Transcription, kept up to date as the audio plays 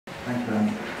Thank you,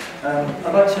 Anne.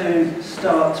 I'd like to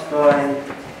start by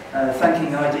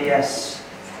thanking IDS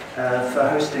for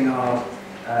hosting our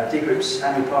DGroups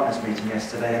annual partners meeting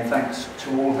yesterday, and thanks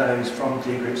to all those from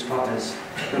DGroups partners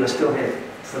who are still here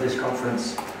for this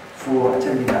conference for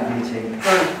attending that meeting.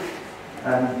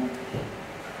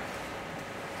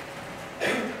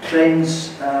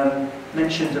 James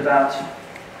mentioned about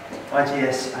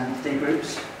IDS and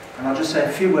DGroups, and I'll just say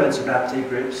a few words about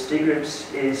DGroups.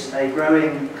 DGroups is a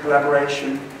growing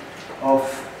collaboration of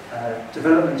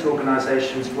development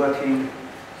organisations working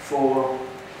for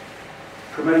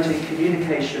promoting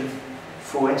communication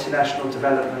for international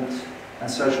development and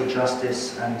social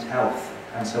justice and health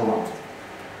and so on.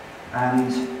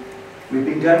 And we've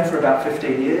been going for about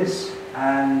 15 years,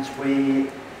 and we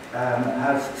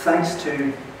have, thanks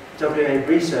to WA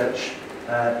Research,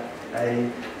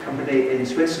 a company in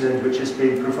Switzerland which has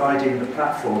been providing the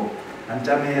platform, and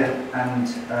Damir and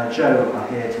Joe are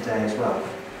here today as well.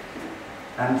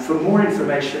 And for more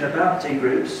information about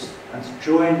DGroups and to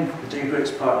join the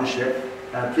DGroups partnership,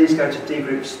 please go to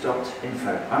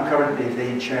dgroups.info. I'm currently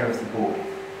the chair of the board.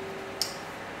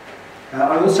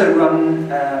 I also run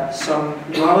some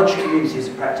large communities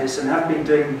of practice and have been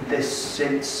doing this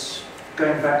since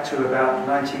going back to about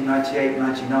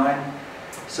 1998-99.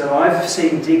 So I've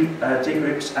seen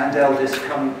DGroups and Eldis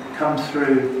come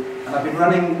through, and I've been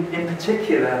running in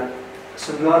particular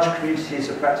some large communities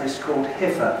of practice called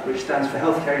HIFA, which stands for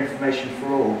Healthcare Information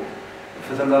for All,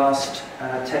 for the last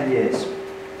 10 years.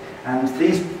 And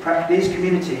these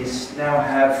communities now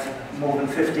have more than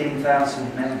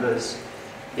 15,000 members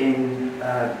in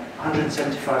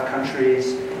 175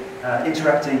 countries,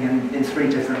 interacting in 3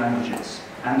 different languages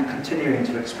and continuing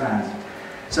to expand.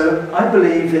 So I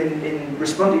believe in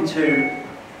responding to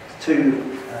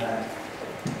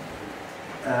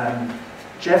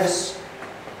Jeff's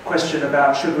question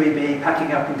about should we be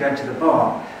packing up and going to the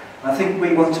bar. I think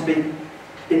we want to be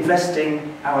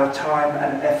investing our time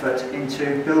and effort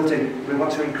into building. We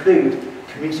want to include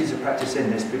communities of practice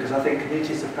in this, because I think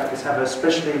communities of practice have a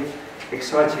especially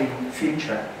exciting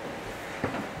future.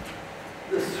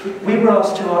 We were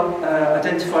asked to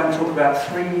identify and talk about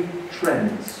 3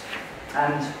 trends,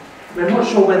 and we're not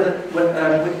sure whether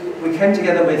we came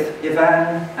together with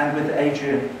Ivan and with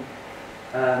Adrian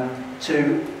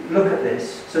to look at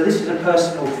this. So this is a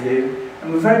personal view,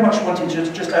 and we're very much wanting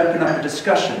to just open up a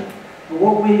discussion. But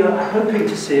what we are hoping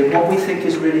to see, and what we think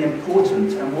is really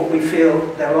important, and what we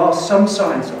feel there are some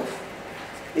signs of,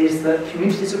 is that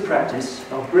communities of practice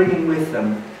are bringing with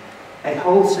them a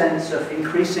whole sense of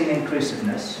increasing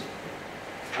inclusiveness,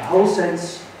 a whole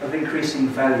sense of increasing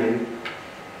value,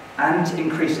 and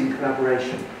increasing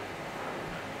collaboration.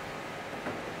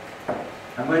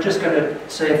 And we're just going to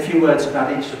say a few words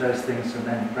about each of those things and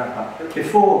then wrap up.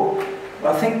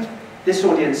 I think this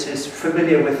audience is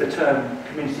familiar with the term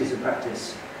communities of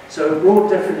practice. So a broad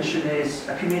definition is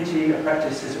a community of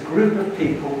practice is a group of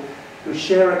people who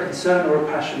share a concern or a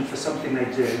passion for something they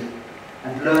do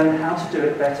and learn how to do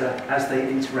it better as they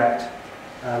interact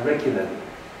regularly.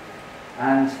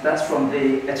 And that's from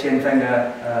the Etienne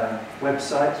Wenger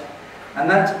website. And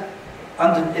that,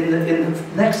 in the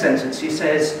next sentence, he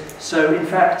says, so in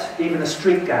fact, even a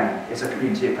street gang is a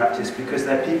community of practice, because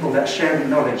they're people that share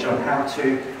knowledge on how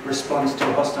to respond to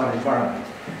a hostile environment.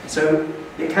 So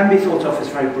it can be thought of as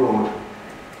very broad,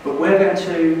 but we're going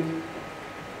to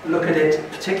look at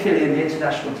it particularly in the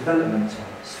international development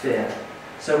sphere.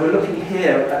 So we're looking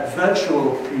here at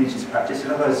virtual communities of practice,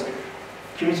 in other words,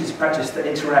 communities of practice that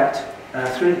interact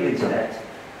through the internet,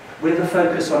 with a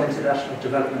focus on international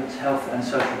development, health and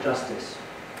social justice.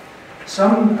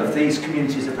 Some of these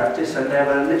communities of practice, and there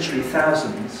are literally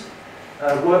thousands,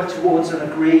 work towards an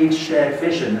agreed shared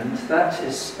vision, and that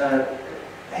is, the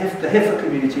HIFA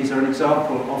communities are an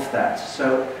example of that.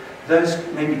 So those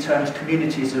may be termed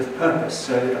communities of purpose.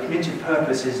 So a community of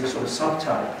purpose is a sort of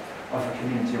subtype of a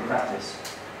community of practice.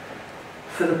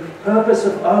 For the purpose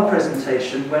of our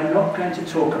presentation, we're not going to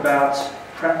talk about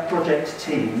project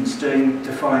teams doing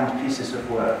defined pieces of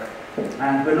work.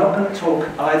 And we're not going to talk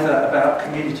either about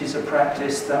communities of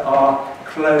practice that are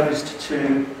closed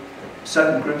to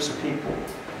certain groups of people.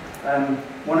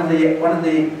 One of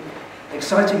the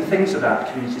exciting things about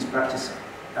communities of practice,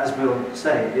 as we'll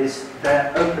say, is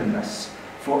their openness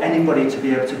for anybody to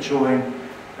be able to join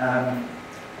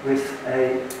with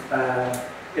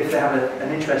if they have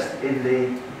an interest in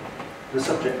the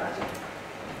subject matter.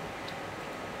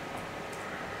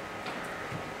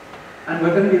 And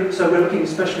we're looking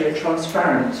especially at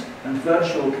transparent and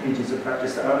virtual communities of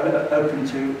practice that are open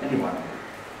to anyone.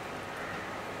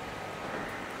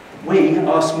 We,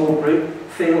 our small group,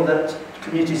 feel that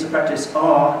communities of practice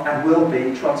are and will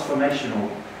be transformational.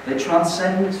 They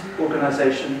transcend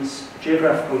organisations,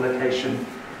 geographical location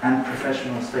and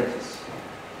professional status.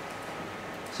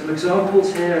 Some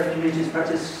examples here of communities of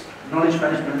practice: knowledge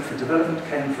management for development,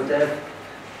 Ken for dev,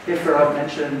 IFRA I've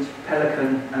mentioned,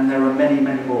 Pelican, and there are many,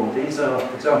 many more. These are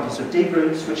examples of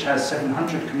DGroups, which has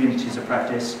 700 communities of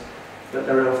practice, but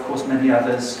there are of course many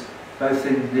others, both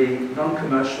in the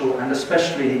non-commercial and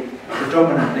especially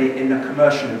predominantly in a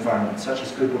commercial environment, such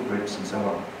as Google Groups and so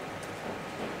on.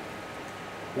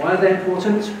 Why are they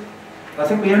important? I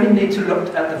think we only need to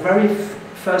look at the very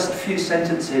first few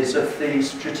sentences of the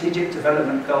Strategic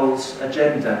Development Goals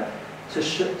agenda to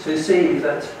see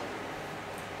that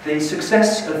the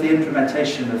success of the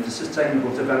implementation of the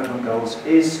Sustainable Development Goals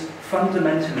is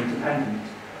fundamentally dependent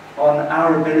on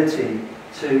our ability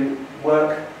to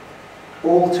work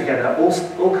all together,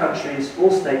 all countries, all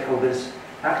stakeholders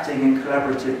acting in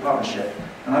collaborative partnership.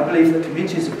 And I believe that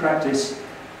communities of practice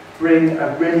bring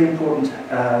a really important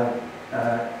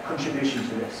contribution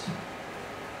to this.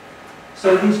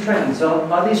 So these trends,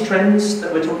 are these trends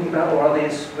that we're talking about, or are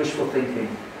these wishful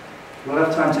thinking? We'll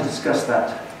have time to discuss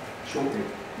that shortly.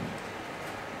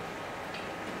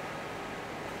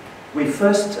 We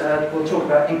first will talk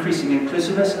about increasing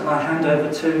inclusiveness, and I hand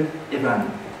over to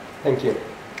Ivan. Thank you.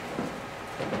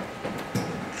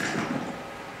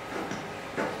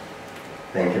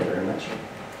 Thank you very much.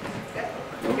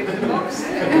 Give it a box.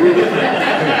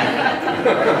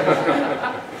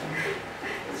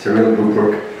 It's a real good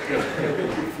work.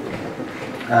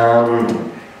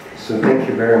 So thank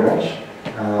you very much.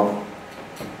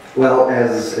 Well,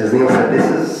 as Neil said,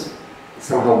 this is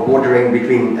somehow bordering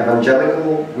between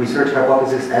evangelical research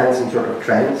hypothesis and some sort of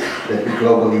trends that we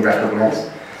globally recognize.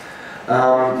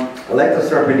 I'd like to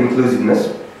start with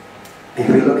inclusiveness. If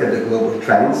we look at the global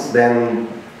trends, then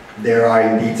there are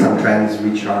indeed some trends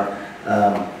which are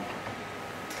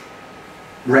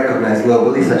recognized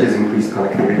globally, such as increased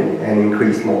connectivity and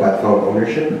increased mobile phone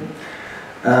ownership.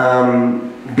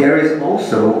 There is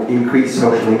also increased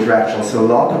social interaction, so a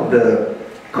lot of the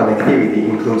connectivity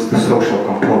includes the social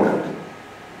component.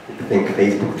 Think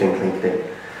Facebook, think LinkedIn.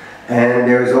 And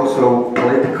there is also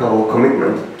political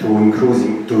commitment to increase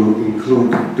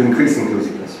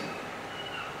inclusiveness.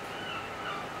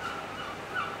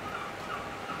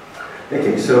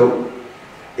 Okay, so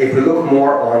if we look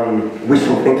more on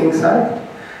wishful thinking side,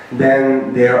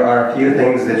 then there are a few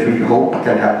things that we hope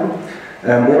can happen.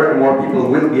 More and more people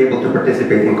will be able to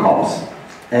participate in COPs,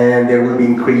 and there will be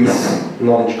increased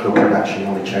knowledge co-production,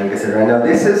 knowledge sharing, etc. Now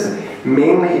this is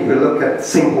mainly if we look at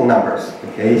simple numbers.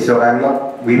 Okay, so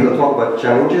we will talk about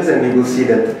challenges, and we will see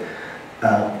that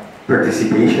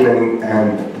participation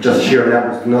and just sheer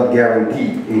numbers do not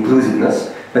guarantee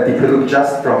inclusiveness. But if we look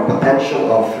just from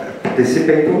potential of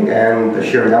participating and the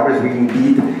sheer numbers, we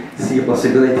indeed see a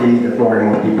possibility that more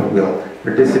and more people will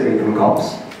participate in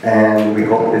COPs, and we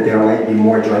hope that there might be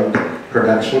more joint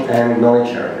production and knowledge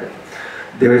sharing.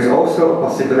 There is also a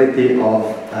possibility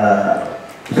of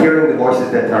hearing the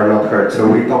voices that are not heard. So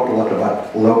we talked a lot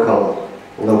about local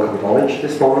knowledge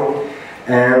this morning,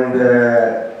 and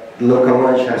local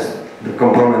knowledge has the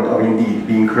component of indeed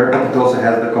being heard, but it also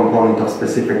has the component of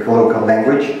specific local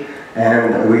language,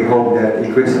 and we hope that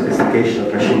increased sophistication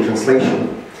of machine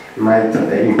translation might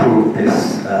improve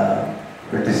this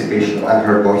participation of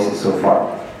unheard voices so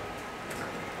far.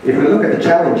 If we look at the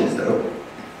challenges though,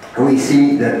 we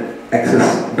see that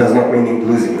access does not mean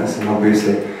inclusiveness, and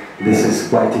obviously this is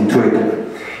quite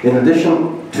intuitive. In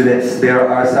addition to this, there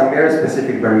are some very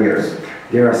specific barriers.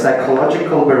 There are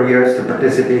psychological barriers to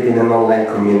participate in an online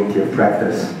community of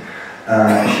practice.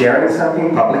 Sharing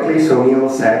something publicly, so Neil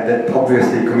said that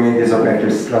obviously communities of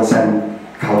practice transcend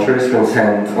cultures,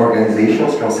 transcend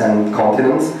organizations, transcend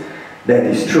continents. That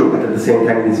is true, but at the same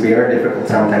time it is very difficult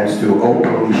sometimes to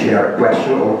openly share a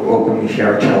question or openly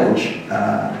share a challenge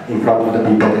in front of the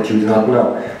people that you do not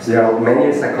know. So there are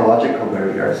many psychological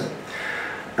barriers.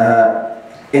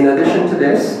 In addition to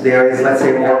this, there is, let's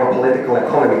say, more of a political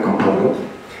economy component,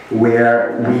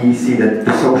 where we see that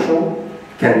the social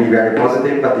can be very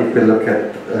positive, but if we look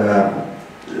at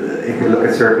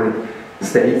certain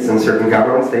states and certain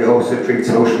governments, they also treat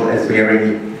social as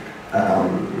very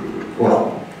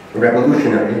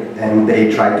revolutionary, and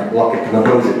they try to block it and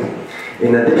oppose it.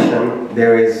 In addition,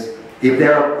 if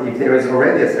there is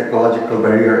already a psychological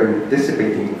barrier in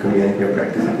participating in community of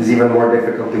practice, it is even more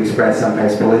difficult to express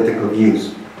sometimes political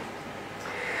views.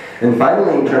 And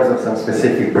finally, in terms of some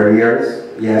specific barriers,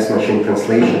 yes, machine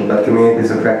translation, but communities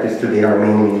of practice today are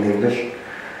mainly in English.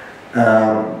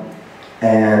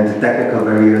 And technical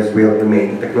barriers will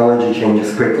remain. The technology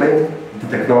changes quickly. The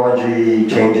technology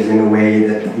changes in a way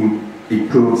that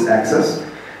improves access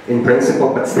in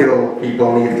principle, but still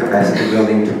people need capacity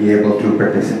building to be able to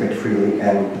participate freely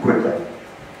and quickly.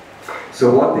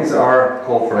 So what is our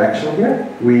call for action here?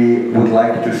 We would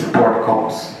like to support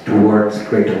comps towards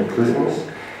greater inclusiveness,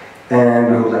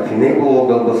 and we would like to enable all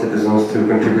global citizens to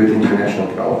contribute to international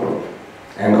development.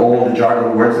 And all the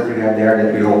jargon words that you have there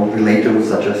that we all relate to,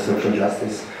 such as social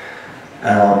justice,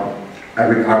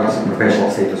 regardless of professional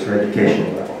status or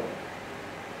educational level.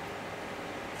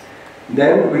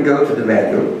 Then we go to the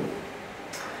value.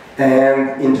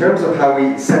 And in terms of how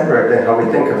we separate and how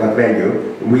we think about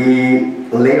value, we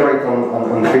layer it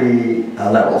on three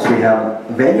levels. We have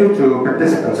value to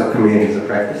participants of communities of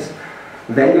practice,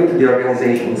 value to the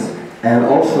organizations, and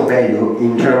also value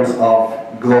in terms of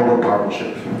global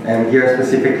partnership. And here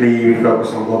specifically we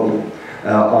focus on global,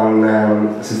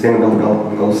 Sustainable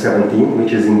Development Goal 17,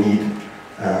 which is indeed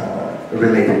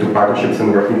related to partnerships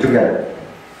and working together.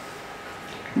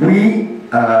 We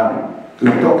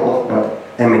talk a lot about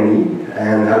M&E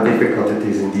and how difficult it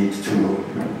is indeed to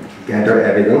gather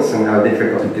evidence and how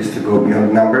difficult it is to go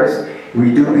beyond numbers.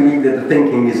 We do believe that the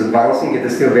thinking is advancing. It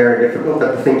is still very difficult,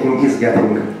 but the thinking is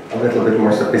getting a little bit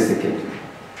more sophisticated.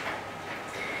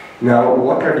 Now,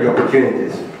 what are the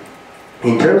opportunities?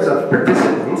 In terms of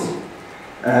participants,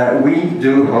 we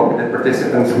do hope that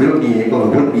participants would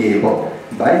be able,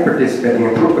 by participating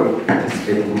and through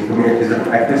participating in communities of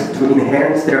practice, to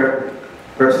enhance their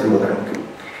personal learning.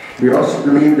 We also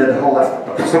believe that the whole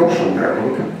aspect of social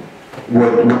learning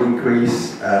would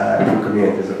increase through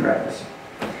communities of practice.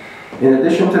 In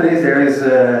addition to this, there is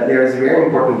a very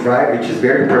important drive, which is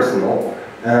very personal,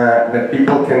 that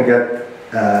people can get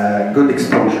good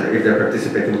exposure if they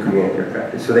participate in community of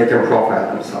practice, so they can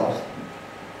profile themselves.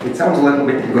 It sounds a little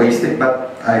bit egoistic,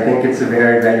 but I think it's a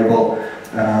very valuable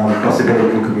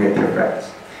possibility in community of practice.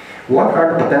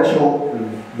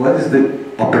 What is the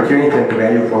opportunity and the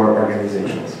value for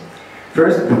organizations?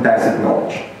 First, the tacit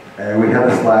knowledge. We had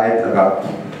a slide about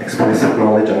explicit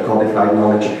knowledge and codified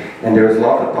knowledge, and there is a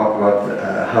lot of talk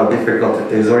about how difficult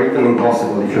it is, or even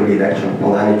impossible if you read Action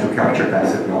Polanyi, to capture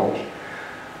tacit knowledge.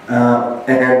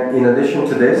 And in addition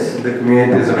to this, the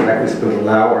communities of practice could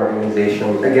allow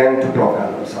organizations, again, to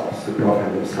profile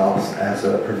themselves as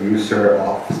a producer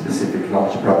of specific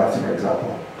knowledge products, for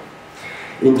example.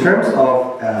 In terms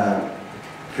of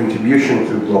contribution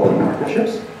to global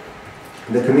partnerships,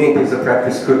 the communities of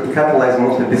practice could catalyze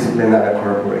multidisciplinary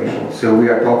cooperation. So we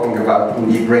are talking about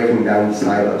indeed breaking down the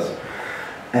silos.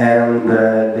 And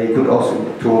they could also be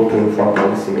a tool to inform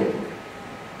policy making.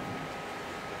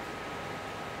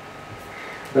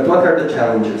 But what are the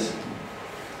challenges?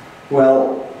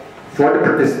 Well, for the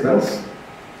participants,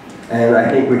 and I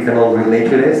think we can all relate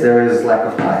to this, there is lack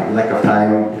of time. Lack of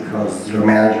time because your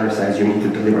manager says you need to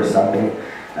deliver something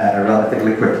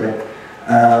relatively quickly.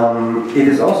 It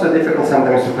is also difficult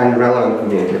sometimes to find relevant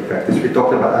community of practice. We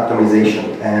talked about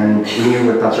atomization, and we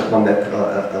will touch upon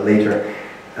that later.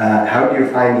 How do you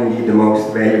find indeed the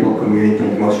most valuable community,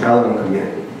 the most relevant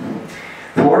community?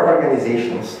 For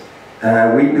organizations,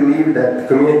 we believe that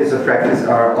communities of practice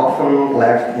are often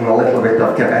left in a little bit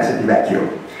of capacity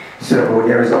vacuum. So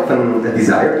there is often a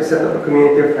desire to set up a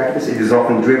community of practice. It is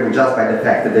often driven just by the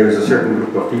fact that there is a certain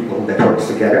group of people that works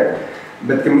together.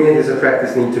 But communities of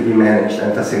practice need to be managed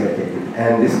and facilitated.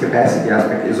 And this capacity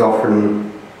aspect is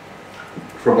often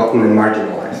forgotten and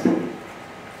marginalized.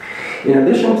 In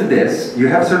addition to this, you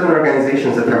have certain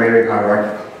organizations that are very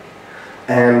hierarchical.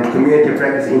 And community of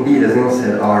practice, indeed, as Neil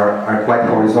said, are quite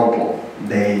horizontal.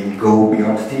 They go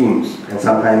beyond teams, and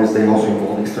sometimes they also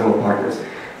involve external partners.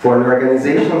 For an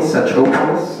organization, such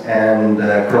openness and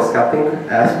cross-cutting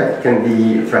aspect can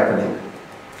be threatening.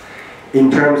 In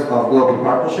terms of global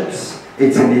partnerships,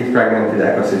 it's indeed fragmented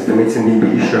ecosystem. It's indeed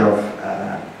the issue of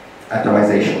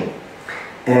atomization.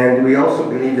 And we also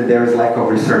believe that there is lack of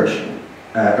research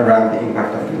around the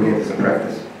impact of communities of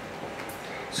practice.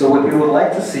 So what we would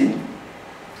like to see,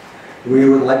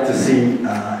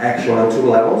 action on two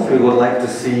levels. We would like to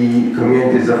see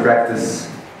communities of practice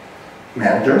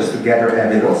managers to gather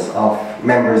evidence of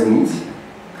members' needs.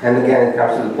 And again, it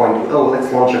comes to the point, oh,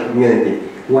 let's launch a community.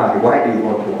 Why? Why do you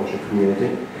want to launch a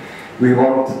community? We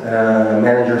want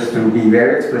managers to be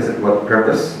very explicit about the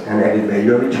purpose and added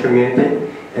value of each community.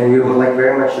 And we would like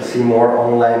very much to see more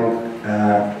online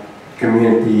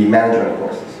community management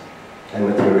courses and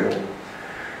material.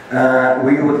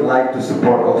 We would like to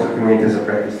support also communities of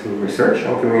practice through research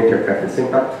on community of practice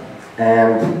impact,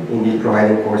 and indeed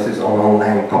providing courses on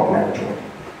online top management.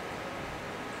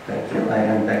 Thank you. I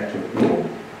hand back to you.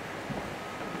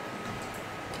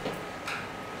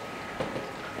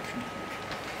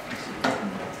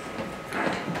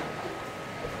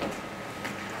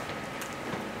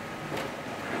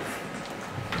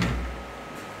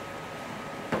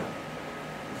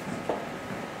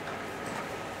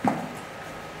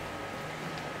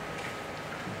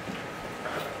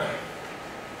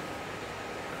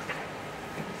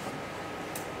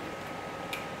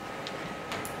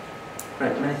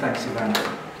 Great, many thanks, Ivan.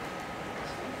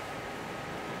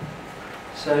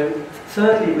 So,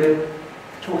 thirdly, we're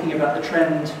talking about the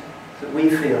trend that we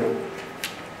feel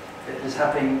is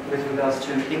happening with regards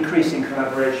to increasing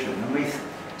collaboration. And we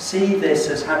see this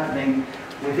as happening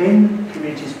within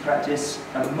communities of practice,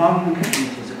 among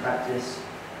communities of practice,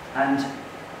 and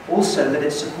also that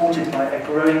it's supported by a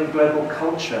growing global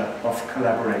culture of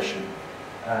collaboration,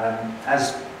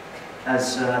 as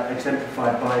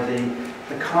exemplified by the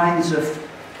kinds of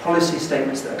policy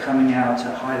statements that are coming out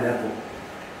at high level.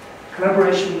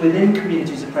 Collaboration within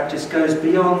communities of practice goes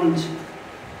beyond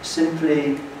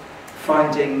simply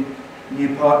finding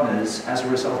new partners as a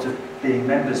result of being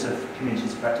members of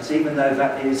communities of practice, even though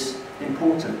that is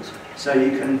important. So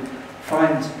you can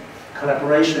find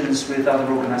collaborations with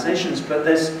other organisations, but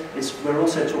we're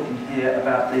also talking here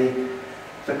about the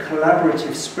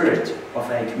collaborative spirit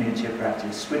of a community of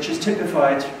practice, which is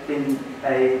typified in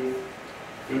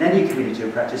any community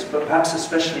of practice, but perhaps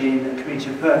especially in a community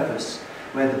of purpose,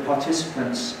 where the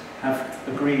participants have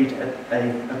agreed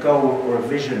a goal or a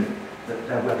vision that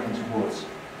they're working towards.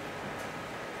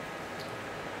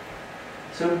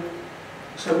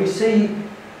 So we see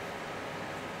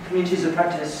communities of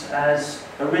practice as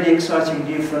a really exciting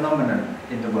new phenomenon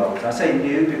in the world. I say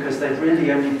new because they've really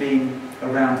only been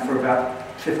around for about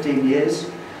 15 years,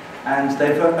 and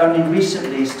they've only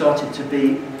recently started to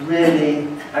be really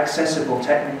accessible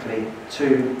technically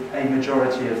to a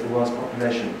majority of the world's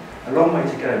population. A long way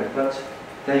to go, but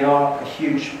they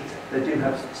do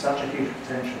have such a huge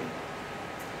potential.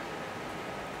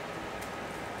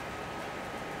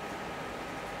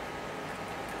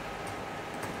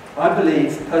 I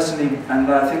believe personally,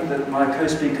 and I think that my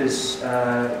co-speakers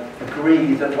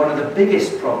agree, that one of the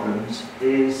biggest problems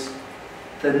is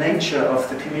the nature of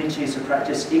the communities of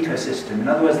practice ecosystem. In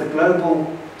other words, the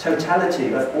global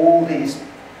totality of all these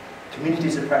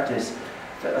communities of practice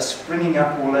that are springing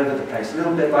up all over the place, a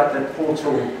little bit like the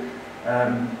portal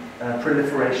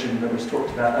proliferation that was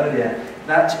talked about earlier.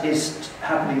 That is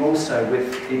happening also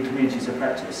in communities of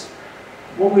practice.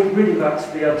 What we'd really like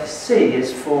to be able to see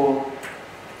is for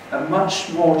a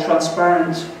much more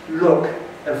transparent look,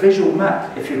 a visual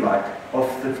map, if you like, of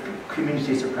the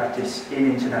communities of practice in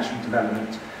international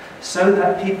development, so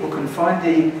that people can find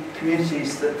the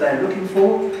communities that they're looking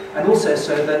for, and also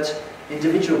so that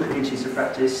individual communities of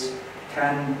practice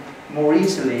can more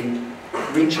easily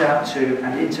reach out to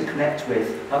and interconnect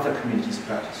with other communities of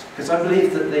practice. Because I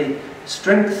believe that the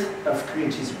strength of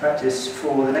communities of practice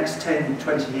for the next 10,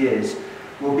 20 years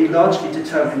will be largely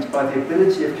determined by the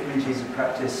ability of communities of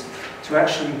practice to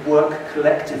actually work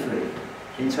collectively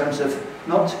in terms of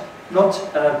not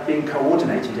being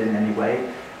coordinated in any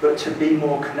way, but to be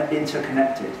more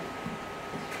interconnected.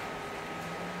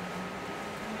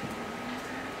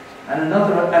 And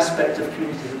another aspect of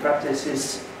communities of practice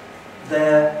is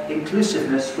their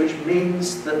inclusiveness, which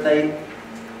means that they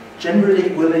generally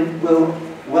will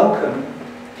welcome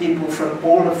people from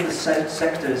all of the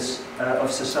sectors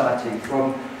of society,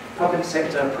 from public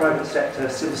sector, private sector,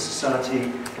 civil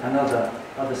society, and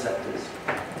other sectors.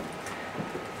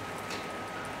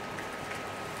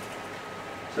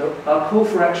 So our call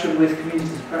for action with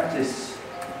communities of practice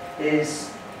is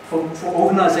for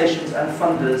organisations and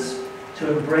funders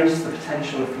to embrace the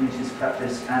potential of communities of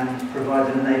practice and provide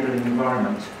an enabling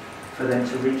environment for them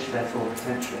to reach their full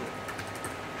potential.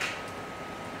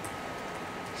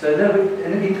 So there,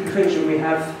 in conclusion,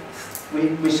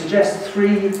 we suggest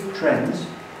three trends: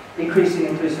 increasing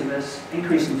inclusiveness,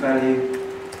 increasing value,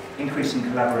 increasing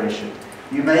collaboration.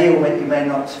 You may or you may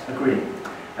not agree.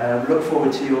 Look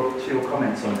forward to your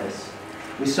comments on this.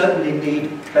 We certainly need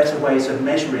better ways of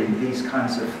measuring these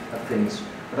kinds of things,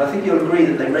 but I think you'll agree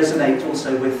that they resonate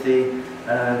also with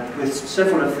with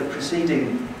several of the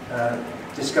preceding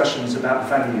discussions about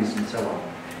values and so on.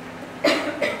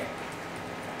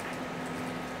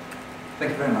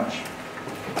 Thank you very much.